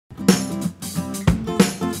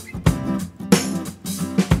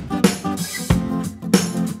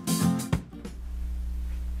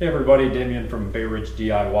Hey everybody, Damien from Bay Ridge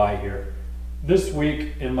DIY here. This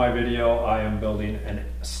week in my video I am building a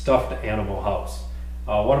stuffed animal house.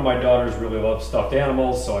 One of my daughters really loves stuffed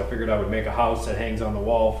animals, so I figured I would make a house that hangs on the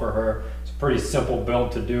wall for her. It's a pretty simple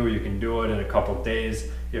build to do. You can do it in a couple days,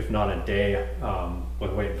 if not a day,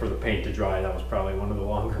 with waiting for the paint to dry. That was probably one of the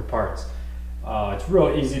longer parts. It's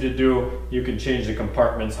real easy to do. You can change the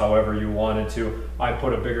compartments however you wanted to. I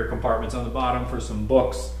put a bigger compartments on the bottom for some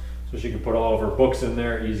books, so she can put all of her books in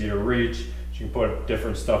there, easy to reach. She can put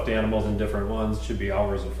different stuffed animals in different ones. Should be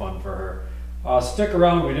hours of fun for her. Stick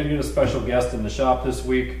around. We did get a special guest in the shop this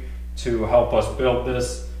week to help us build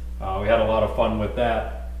this. We had a lot of fun with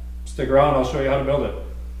that. Stick around, I'll show you how to build it.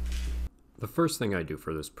 The first thing I do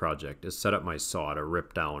for this project is set up my saw to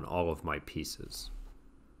rip down all of my pieces.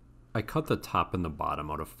 I cut the top and the bottom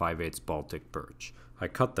out of 5/8 Baltic birch. I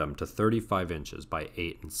cut them to 35 inches by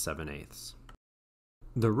 8 7/8.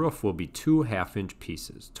 The roof will be 2 half-inch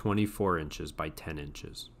pieces, 24 inches by 10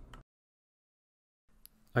 inches.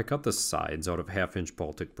 I cut the sides out of half-inch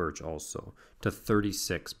Baltic birch also, to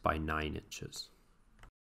 36 by 9 inches.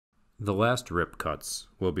 The last rip cuts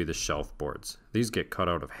will be the shelf boards. These get cut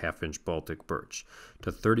out of half-inch Baltic birch,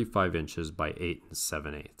 to 35 inches by 8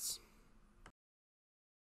 7/8.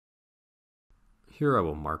 Here I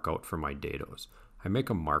will mark out for my dados. I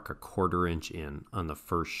make a mark 1/4 inch in on the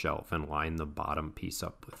first shelf and line the bottom piece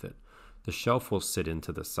up with it. The shelf will sit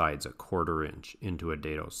into the sides 1/4 inch into a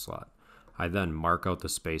dado slot. I then mark out the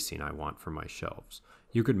spacing I want for my shelves.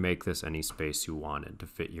 You could make this any space you wanted to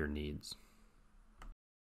fit your needs.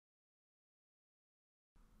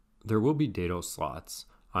 There will be dado slots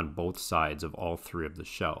on both sides of all 3 of the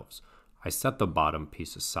shelves. I set the bottom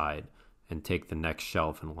piece aside and take the next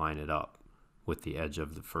shelf and line it up with the edge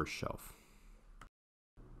of the first shelf.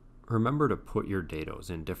 Remember to put your dados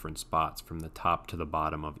in different spots from the top to the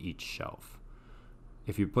bottom of each shelf.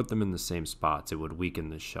 If you put them in the same spots, it would weaken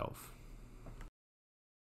the shelf.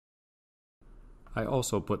 I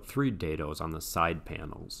also put 3 dados on the side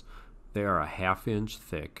panels. They are 1/2 inch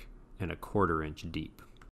thick and 1/4 inch deep.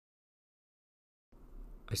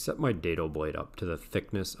 I set my dado blade up to the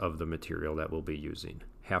thickness of the material that we'll be using,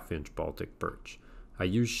 1/2 inch Baltic birch. I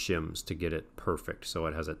use shims to get it perfect so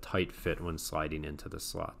it has a tight fit when sliding into the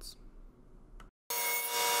slots.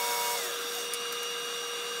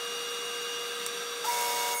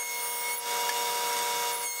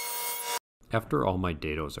 After all my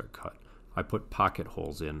dados are cut, I put pocket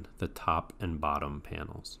holes in the top and bottom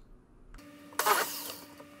panels.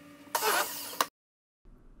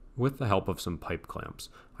 With the help of some pipe clamps,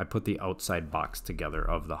 I put the outside box together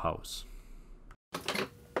of the house.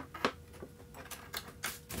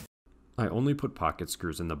 I only put pocket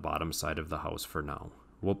screws in the bottom side of the house for now.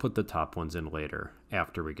 We'll put the top ones in later,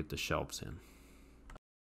 after we get the shelves in.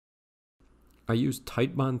 I use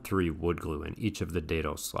Titebond 3 wood glue in each of the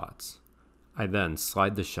dado slots. I then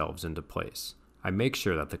slide the shelves into place. I make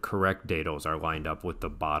sure that the correct dados are lined up with the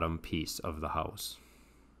bottom piece of the house.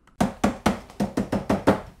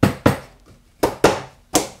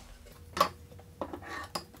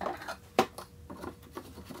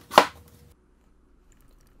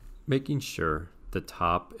 Making sure the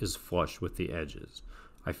top is flush with the edges,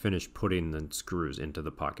 I finish putting the screws into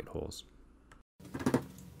the pocket holes.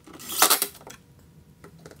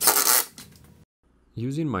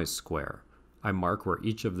 Using my square, I mark where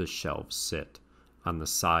each of the shelves sit on the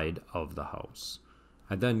side of the house.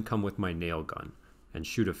 I then come with my nail gun and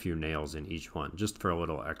shoot a few nails in each one, just for a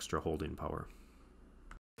little extra holding power.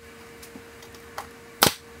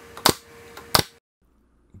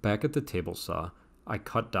 Back at the table saw, I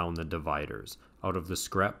cut down the dividers out of the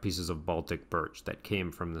scrap pieces of Baltic birch that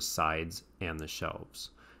came from the sides and the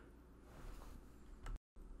shelves.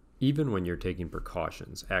 Even when you're taking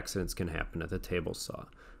precautions, accidents can happen at the table saw.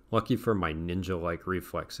 Lucky for my ninja-like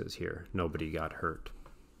reflexes here, nobody got hurt.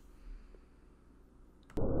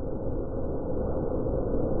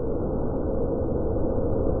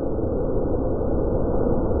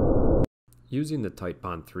 Using the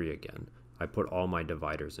Titebond 3 again, I put all my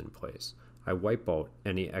dividers in place. I wipe out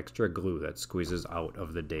any extra glue that squeezes out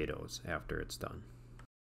of the dados after it's done.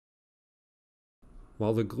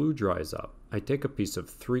 While the glue dries up, I take a piece of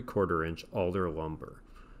 3/4 inch alder lumber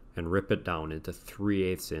and rip it down into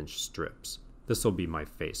 3/8 inch strips. This will be my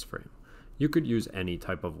face frame. You could use any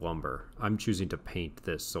type of lumber. I'm choosing to paint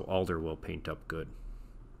this, so alder will paint up good.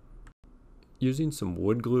 Using some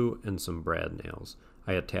wood glue and some brad nails,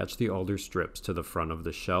 I attach the alder strips to the front of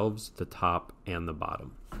the shelves, the top, and the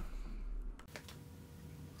bottom.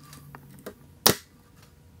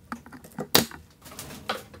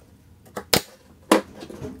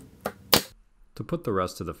 To put the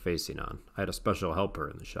rest of the facing on, I had a special helper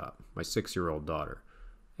in the shop, my 6-year-old daughter.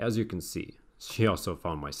 As you can see, she also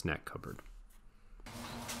found my snack cupboard.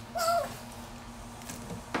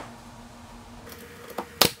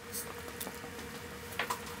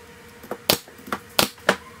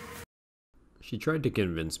 She tried to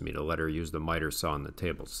convince me to let her use the miter saw and the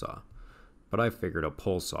table saw, but I figured a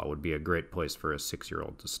pole saw would be a great place for a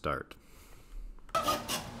 6-year-old to start.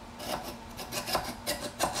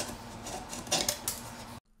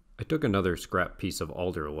 I took another scrap piece of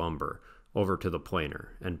alder lumber over to the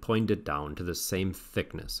planer and planed it down to the same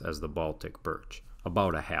thickness as the Baltic birch,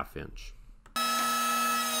 about a 1/2 inch.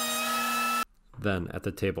 Then, at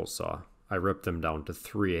the table saw, I ripped them down to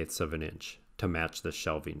 3/8 of an inch to match the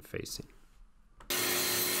shelving facing.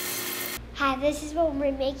 Hi, this is what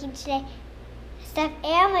we're making today. Stuffed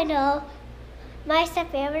animal. My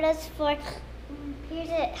stuffed animals for, here's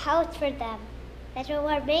a house for them. That's what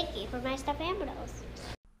we're making for my stuffed animals.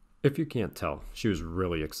 If you can't tell, she was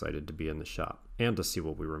really excited to be in the shop and to see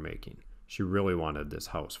what we were making. She really wanted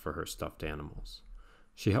this house for her stuffed animals.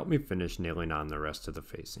 She helped me finish nailing on the rest of the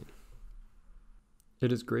facing.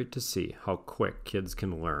 It is great to see how quick kids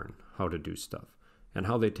can learn how to do stuff and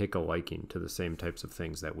how they take a liking to the same types of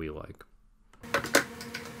things that we like.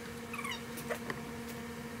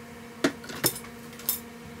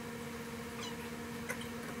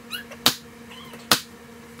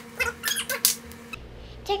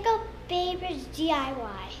 Check out Baby's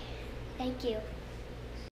DIY. Thank you.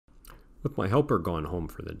 With my helper gone home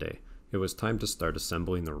for the day, it was time to start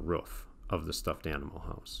assembling the roof of the stuffed animal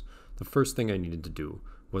house. The first thing I needed to do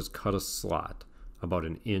was cut a slot about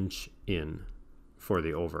 1 inch in for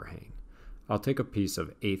the overhang. I'll take a piece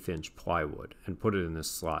of 1/8 inch plywood and put it in this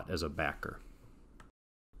slot as a backer.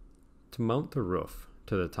 To mount the roof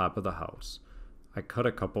to the top of the house, I cut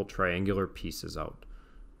a couple triangular pieces out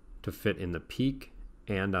to fit in the peak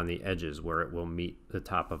and on the edges where it will meet the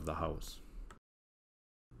top of the house.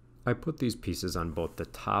 I put these pieces on both the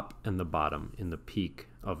top and the bottom in the peak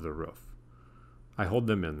of the roof. I hold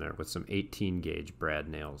them in there with some 18 gauge brad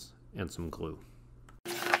nails and some glue.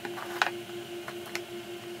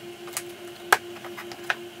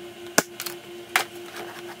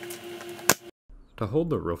 To hold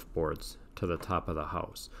the roof boards to the top of the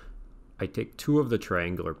house, I take 2 of the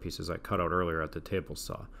triangular pieces I cut out earlier at the table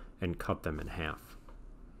saw and cut them in half,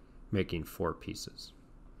 making 4 pieces.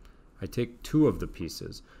 I take 2 of the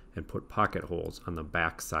pieces and put pocket holes on the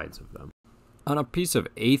back sides of them. On a piece of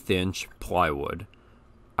 1/8 inch plywood,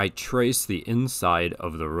 I trace the inside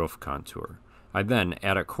of the roof contour. I then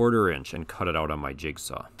add a 1/4 inch and cut it out on my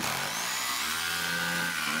jigsaw.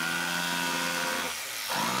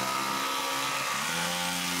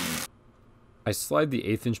 I slide the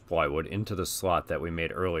 1/8 inch plywood into the slot that we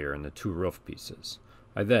made earlier in the 2 roof pieces.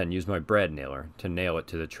 I then use my brad nailer to nail it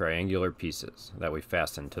to the triangular pieces that we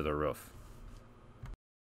fastened to the roof.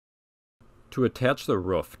 To attach the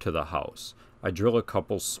roof to the house, I drill a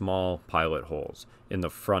couple small pilot holes in the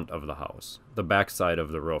front of the house. The back side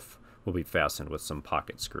of the roof will be fastened with some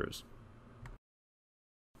pocket screws.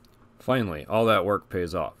 Finally, all that work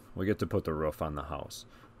pays off. We get to put the roof on the house.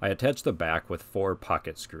 I attach the back with 4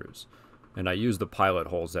 pocket screws, and I use the pilot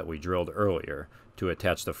holes that we drilled earlier to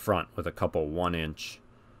attach the front with a couple 1-inch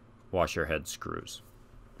washer head screws.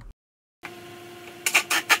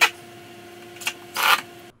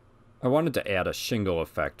 I wanted to add a shingle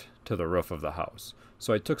effect to the roof of the house,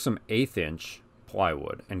 so I took some 1/8 inch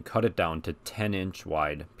plywood and cut it down to 10-inch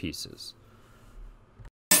wide pieces.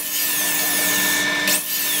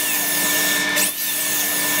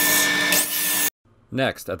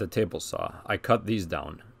 Next, at the table saw, I cut these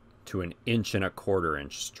down to 1.25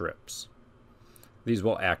 inch strips. These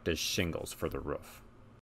will act as shingles for the roof.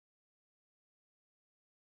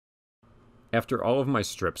 After all of my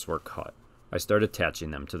strips were cut, I start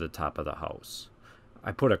attaching them to the top of the house.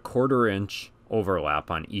 I put a 1/4 inch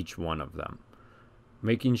overlap on each one of them,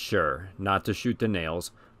 making sure not to shoot the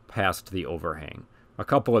nails past the overhang. A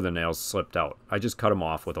couple of the nails slipped out. I just cut them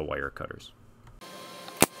off with a wire cutters.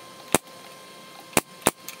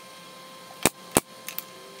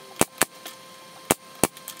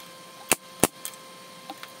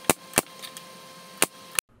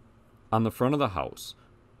 On the front of the house,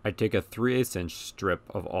 I take a 3/8 inch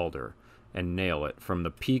strip of alder and nail it from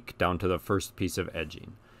the peak down to the first piece of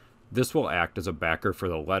edging. This will act as a backer for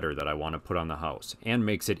the letter that I want to put on the house and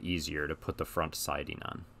makes it easier to put the front siding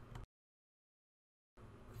on.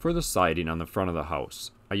 For the siding on the front of the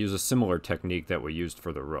house, I use a similar technique that we used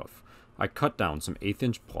for the roof. I cut down some 1/8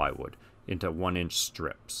 inch plywood into 1-inch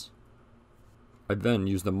strips. I then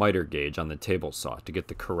use the miter gauge on the table saw to get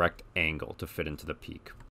the correct angle to fit into the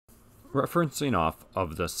peak. Referencing off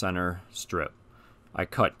of the center strip, I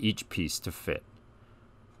cut each piece to fit.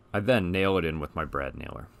 I then nail it in with my brad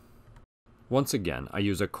nailer. Once again, I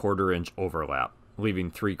use a 1/4 inch overlap,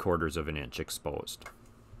 leaving 3/4 of an inch exposed.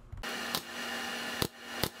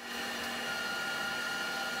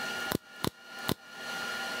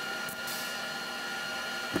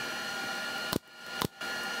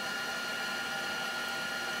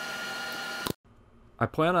 I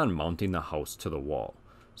plan on mounting the house to the wall,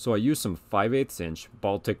 so I use some 5/8 inch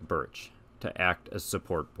Baltic birch to act as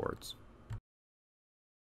support boards.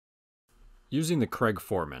 Using the Craig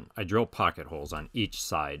Foreman, I drill pocket holes on each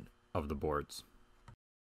side of the boards.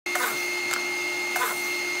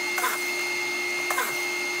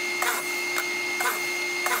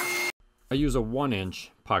 I use a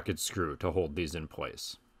 1-inch pocket screw to hold these in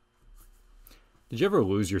place. Did you ever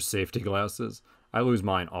lose your safety glasses? I lose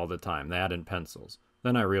mine all the time, that and pencils.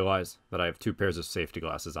 Then I realize that I have 2 pairs of safety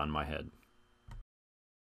glasses on my head.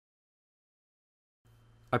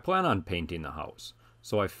 I plan on painting the house,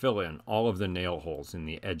 so I fill in all of the nail holes in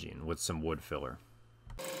the edging with some wood filler.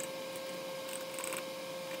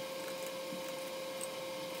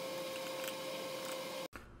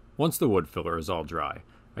 Once the wood filler is all dry,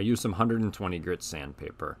 I use some 120 grit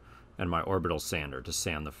sandpaper and my orbital sander to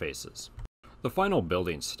sand the faces. The final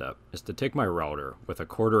building step is to take my router with a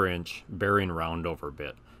 1/4 inch bearing round over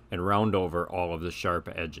bit and round over all of the sharp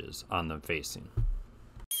edges on the facing.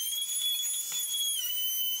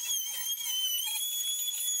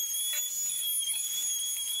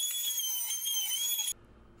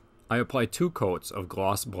 I apply 2 coats of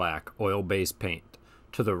gloss black oil-based paint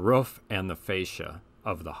to the roof and the fascia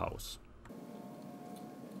of the house.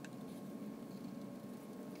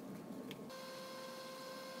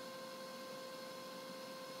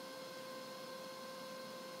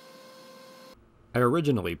 I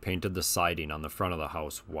originally painted the siding on the front of the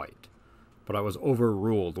house white, but I was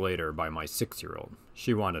overruled later by my 6-year-old.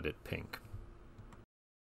 She wanted it pink.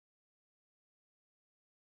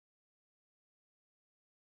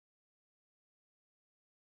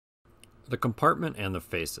 The compartment and the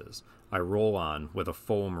faces I roll on with a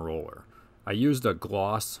foam roller. I used a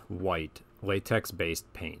gloss white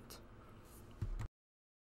latex-based paint.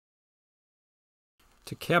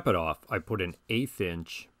 To cap it off, I put an 1/8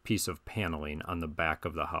 inch piece of paneling on the back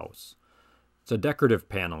of the house. It's a decorative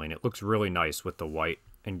paneling. It looks really nice with the white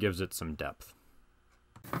and gives it some depth.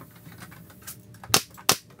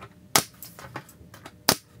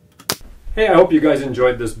 Hey, I hope you guys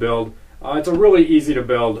enjoyed this build. It's a really easy to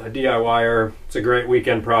build, a DIYer. It's a great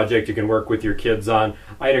weekend project you can work with your kids on.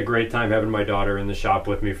 I had a great time having my daughter in the shop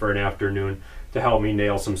with me for an afternoon to help me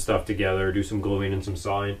nail some stuff together, do some gluing and some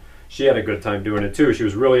sawing. She had a good time doing it too. She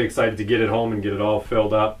was really excited to get it home and get it all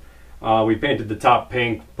filled up. We painted the top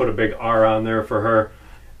pink, put a big R on there for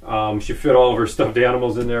her. She fit all of her stuffed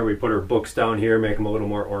animals in there. We put her books down here, make them a little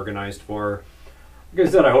more organized for her. Like I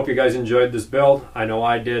said, I hope you guys enjoyed this build. I know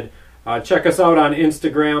I did. Check us out on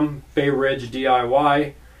Instagram, Bay Ridge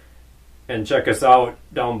DIY, and check us out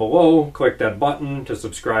down below. Click that button to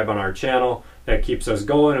subscribe on our channel. That keeps us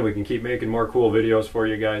going and we can keep making more cool videos for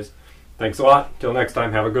you guys. Thanks a lot. Till next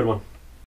time, have a good one.